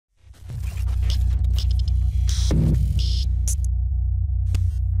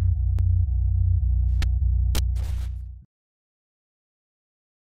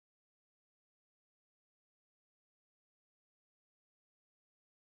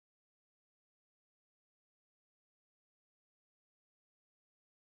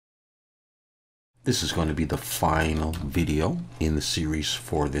This is going to be the final video in the series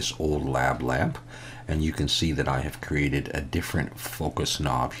for this old lab lamp, and you can see that I have created a different focus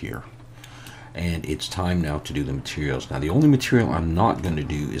knob here. And it's time now to do the materials. Now the only material I'm not going to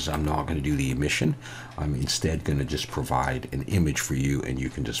do is I'm not going to do the emission. I'm instead going to just provide an image for you, and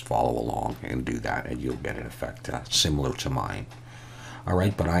you can just follow along and do that, and you'll get an effect similar to mine.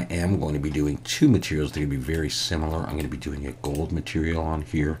 Alright, but I am going to be doing two materials. They're going to be very similar. I'm going to be doing a gold material on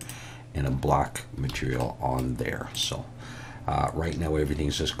here and a black material on there. So right now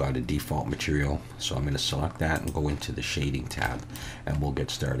everything's just got a default material, so I'm going to select that and go into the shading tab, and we'll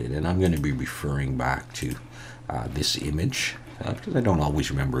get started. And I'm going to be referring back to this image because I don't always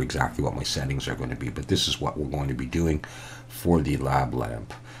remember exactly what my settings are going to be, but this is what we're going to be doing for the lab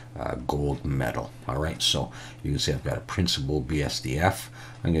lamp gold metal. Alright, so you can see I've got a principal BSDF.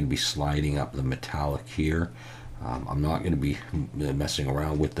 I'm going to be sliding up the metallic here. I'm not going to be messing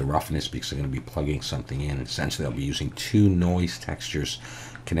around with the roughness because I'm going to be plugging something in. Essentially, I'll be using two noise textures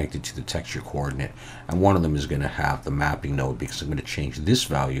connected to the texture coordinate, and one of them is going to have the mapping node because I'm going to change this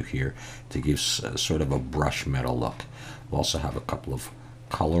value here to give sort of a brush metal look. We'll also have a couple of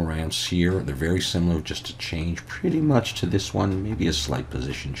color ramps here. They're very similar, just to change pretty much to this one, maybe a slight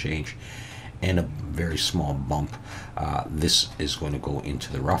position change, and a very small bump. This is going to go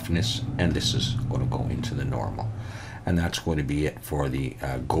into the roughness, and this is going to go into the normal. And that's going to be it for the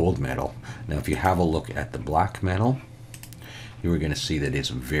gold metal. Now if you have a look at the black metal, you are going to see that it's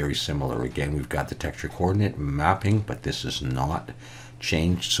very similar. Again, we've got the texture coordinate mapping, but this is not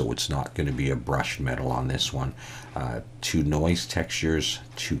changed, so it's not going to be a brushed metal on this one. Two noise textures,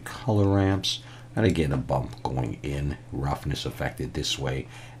 two color ramps, and again a bump going in, roughness affected this way,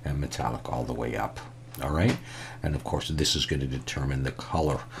 and metallic all the way up. Alright, and of course this is going to determine the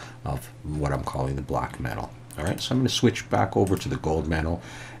color of what I'm calling the black metal. Alright, so I'm going to switch back over to the gold metal,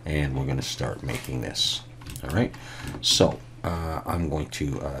 and we're going to start making this. Alright, so I'm going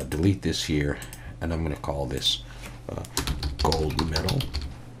to delete this here, and I'm going to call this gold metal,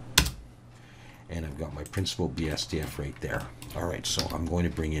 and I've got my principal BSDF right there. Alright, so I'm going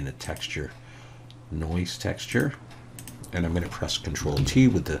to bring in a texture, noise texture, and I'm going to press Control T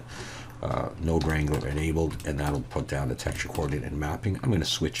with the node wrangler enabled, and that'll put down the texture coordinate and mapping. I'm going to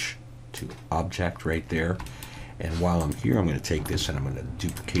switch to object right there, and while I'm here I'm going to take this and I'm going to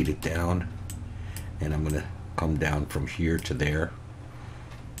duplicate it down, and I'm going to come down from here to there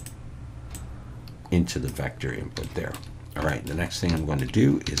into the vector input there. Alright, the next thing I'm going to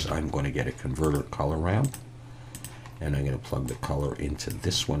do is I'm going to get a converter color ramp, and I'm going to plug the color into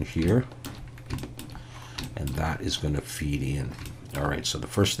this one here, and that is going to feed in. Alright, so the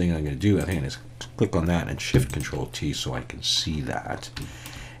first thing I'm going to do, I think, is click on that and shift Control T so I can see that,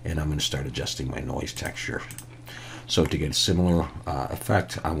 and I'm going to start adjusting my noise texture. So to get a similar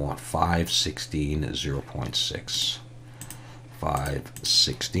effect, I want 516 0.6,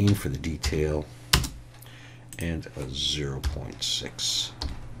 516 for the detail, and a 0.6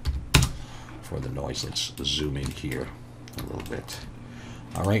 for the noise. Let's zoom in here a little bit.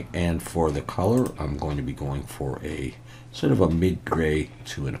 Alright, and for the color, I'm going to be going for a sort of a mid-gray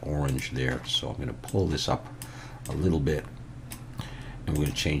to an orange there. So I'm going to pull this up a little bit, and we're going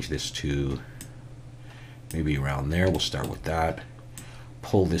to change this to maybe around there. We'll start with that.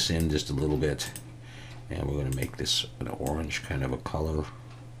 Pull this in just a little bit, and we're going to make this an orange kind of a color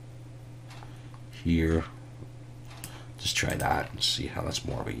here. Just try that and see how that's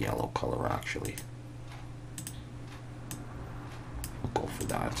more of a yellow color actually. We'll go for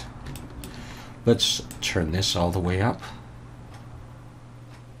that. Let's turn this all the way up.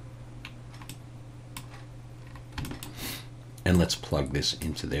 And let's plug this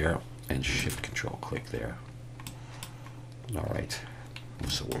into there and shift control click there. Alright,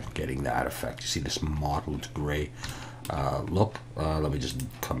 so we're getting that effect. You see this mottled gray look. Let me just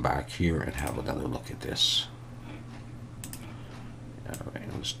come back here and have another look at this.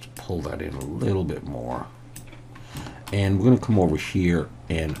 Alright, let's pull that in a little bit more. And we're going to come over here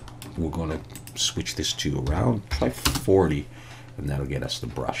and we're going to switch this to around, try 40, and that'll get us the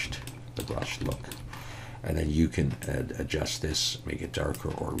brushed look. And then you can adjust this, make it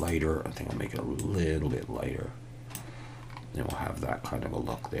darker or lighter. I think I'll make it a little bit lighter. And we'll have that kind of a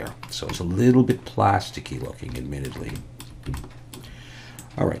look there. So it's a little bit plasticky looking, admittedly.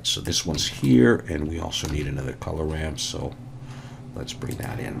 Alright, so this one's here, and we also need another color ramp, so let's bring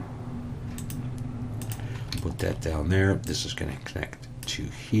that in. Put that down there. This is going to connect to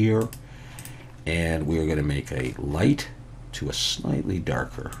here, and we are going to make a light to a slightly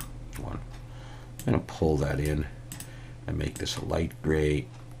darker one. I'm going to pull that in and make this a light gray,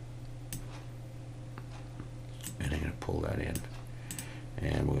 and I'm going to pull that in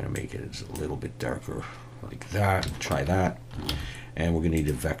And we're going to make it a little bit darker like that. Try that. And we're going to need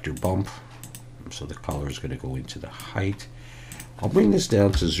a vector bump. So the color is going to go into the height. I'll bring this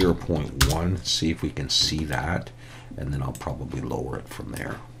down to 0.1, see if we can see that, and then I'll probably lower it from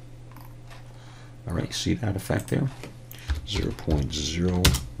there. All right, see that effect there?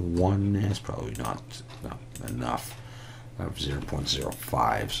 0.01 is probably not enough. I have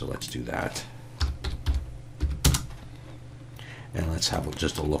 0.05, so let's do that. And let's have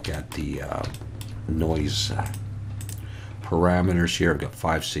just a look at the noise parameters here. I've got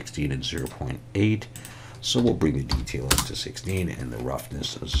 5, 16, and 0.8. So we'll bring the detail up to 16 and the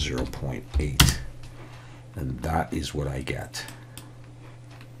roughness of 0.8. And that is what I get.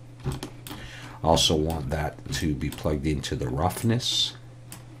 I also want that to be plugged into the roughness.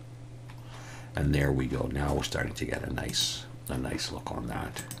 And there we go. Now we're starting to get a nice look on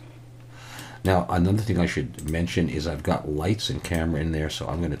that. Now, another thing I should mention is I've got lights and camera in there, so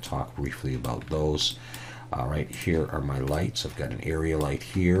I'm going to talk briefly about those. All right, here are my lights. I've got an area light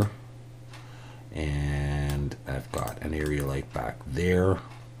here, and I've got an area light back there.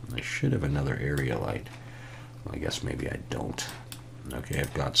 I should have another area light. I guess maybe I don't. Okay,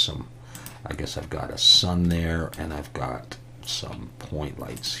 I've got some, I guess I've got a sun there, and I've got some point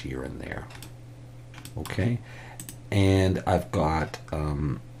lights here and there. Okay, and I've got,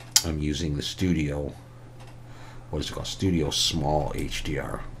 I'm using the Studio, what is it called? Studio Small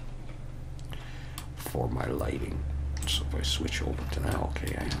HDR for my lighting. So if I switch over to that,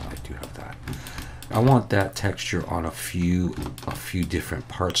 okay, I do have that. I want that texture on a few different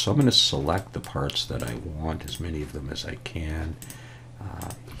parts. So I'm going to select the parts that I want, as many of them as I can.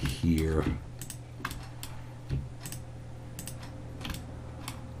 Here.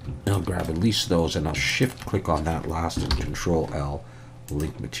 I'll grab at least those, and I'll shift click on that last and Control L,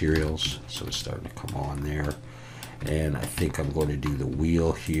 link materials. So it's starting to come on there. And I think I'm going to do the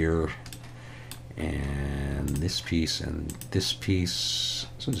wheel here, and this piece and this piece.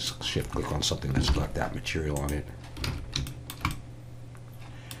 So just shift click on something that's got that material on it.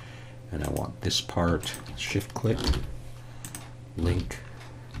 And I want this part, shift click, link,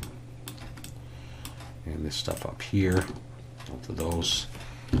 and this stuff up here, both of those,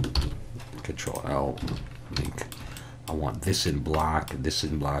 Control L, link. I want this in black, this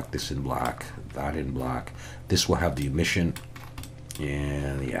in black, this in black, that in black. This will have the emission,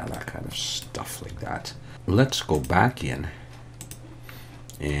 and yeah, that kind of stuff like that. Let's go back in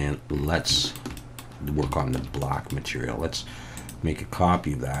and let's work on the black material. Let's make a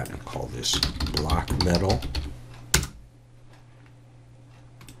copy of that and call this black metal.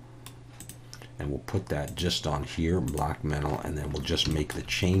 And we'll put that just on here, black metal, and then we'll just make the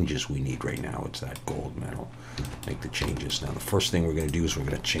changes we need right now. It's that gold metal. Make the changes. Now the first thing we're going to do is we're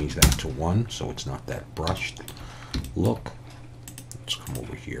going to change that to 1, so it's not that brushed look. Let's come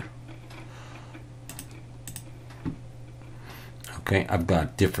over here. Okay, I've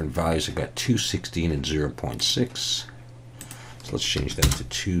got different values. I've got 216 and 0.6. So let's change that to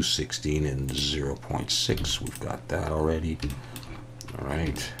 216 and 0.6. We've got that already. All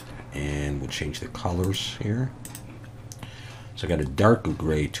right. And we'll change the colors here. So I got a darker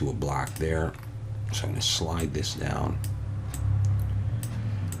gray to a black there. So I'm going to slide this down.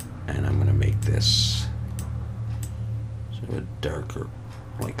 And I'm going to make this sort of a darker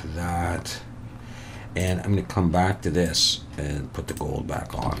like that. And I'm going to come back to this and put the gold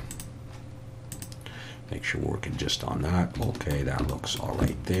back on. Make sure we're working just on that. Okay, that looks all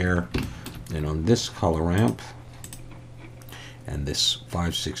right there. And on this color ramp, and this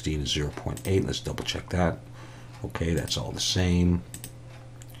 516 is 0.8. Let's double check that. Okay, that's all the same.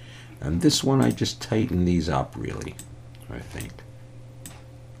 And this one, I just tighten these up really, I think.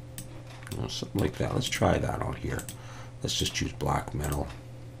 Something like that. Let's try that on here. Let's just choose black metal.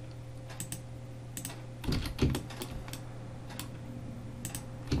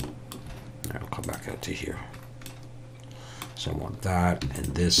 Now I'll come back out to here. So I want that and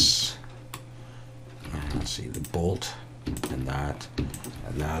this. And let's see, the bolt. And that,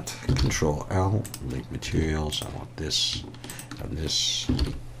 Control L, link materials. I want this and this.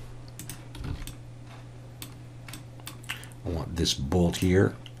 I want this bolt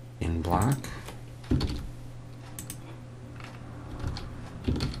here in black.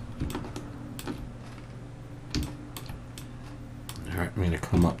 All right, I'm going to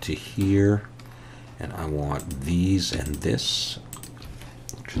come up to here, and I want these and this.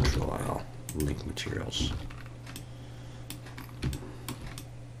 Control L, link materials.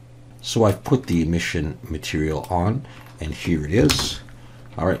 So I've put the emission material on, and here it is.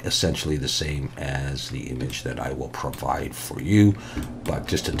 All right, essentially the same as the image that I will provide for you, but But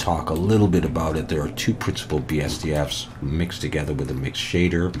just to talk a little bit about it, there are two principal BSDFs mixed together with a mixed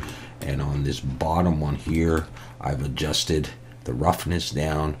shader. And on this bottom one here, I've adjusted the roughness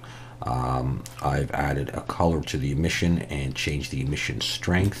down. I've added a color to the emission and changed the emission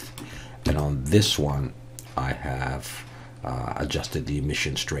strength. And on this one, I have adjusted the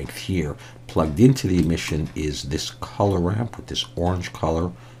emission strength here. Plugged into the emission is this color ramp with this orange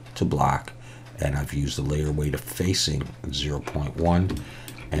color to black. And I've used the layer weight of facing 0.1.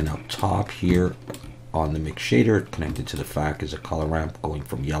 And up top here on the mix shader, connected to the FAC, is a color ramp going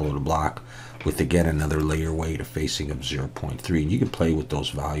from yellow to black with, again, another layer weight of facing of 0.3. And you can play with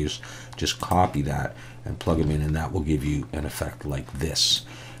those values. Just copy that and plug them in, and that will give you an effect like this.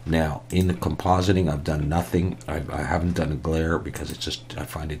 Now, in the compositing, I've done nothing. I haven't done a glare because it's just, I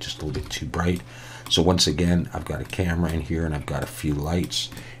find it just a little bit too bright. So once again, I've got a camera in here and I've got a few lights.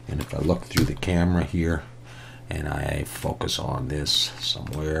 And if I look through the camera here and I focus on this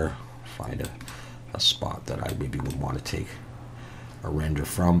somewhere, find a spot that I maybe would want to take a render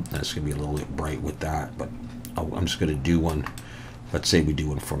from. That's going to be a little bit bright with that, but I'm just going to do one. Let's say we do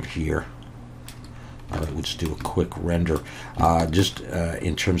one from here. All right, we'll just do a quick render.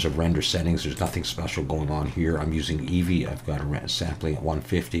 In terms of render settings, there's nothing special going on here. I'm using Eevee. I've got a sampling at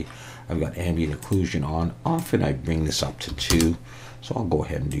 150. I've got ambient occlusion on. Often I bring this up to 2, so I'll go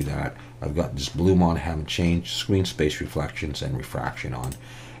ahead and do that. I've got this bloom on, haven't changed. Screen space reflections and refraction on.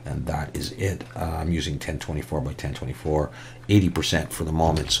 And that is it. I'm using 1024 by 1024, 80% for the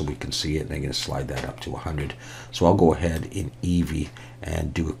moment so we can see it, and I'm going to slide that up to 100. So I'll go ahead in Eevee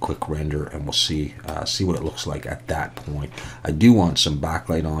and do a quick render, and we'll see what it looks like at that point. I do want some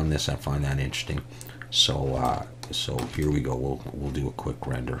backlight on this. I find that interesting. So here we go. We'll do a quick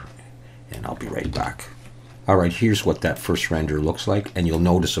render, and I'll be right back. All right, here's what that first render looks like, and you'll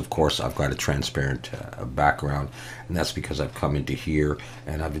notice, of course, I've got a transparent background, and that's because I've come into here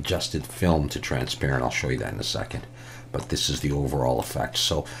and I've adjusted film to transparent. I'll show you that in a second, but this is the overall effect.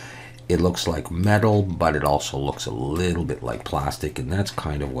 So it looks like metal, but it also looks a little bit like plastic, and that's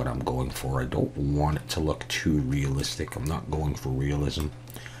kind of what I'm going for. I don't want it to look too realistic. I'm not going for realism,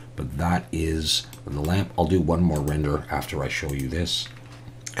 but that is the lamp. I'll do one more render after I show you this.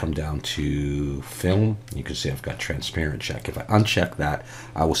 Come down to film. You can see I've got transparent check. If I uncheck that,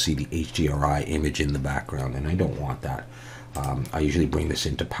 I will see the HDRI image in the background, and I don't want that. I usually bring this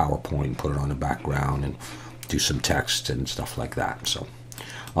into PowerPoint and put it on the background and do some text and stuff like that. So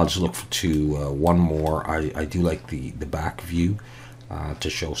I'll just look to one more. I do like the back view to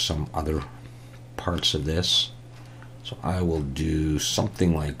show some other parts of this. So I will do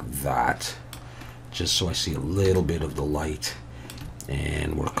something like that, just so I see a little bit of the light.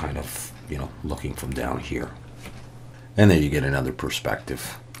 And we're kind of, looking from down here. And then you get another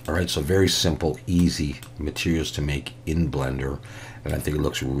perspective. All right, so very simple, easy materials to make in Blender. And I think it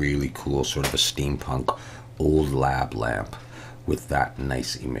looks really cool, sort of a steampunk old lab lamp with that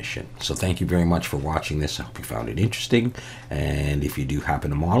nice emission. So thank you very much for watching this. I hope you found it interesting. And if you do happen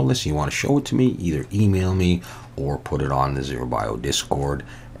to model this and you want to show it to me, either email me or put it on the Zero Bio Discord.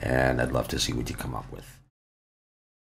 And I'd love to see what you come up with.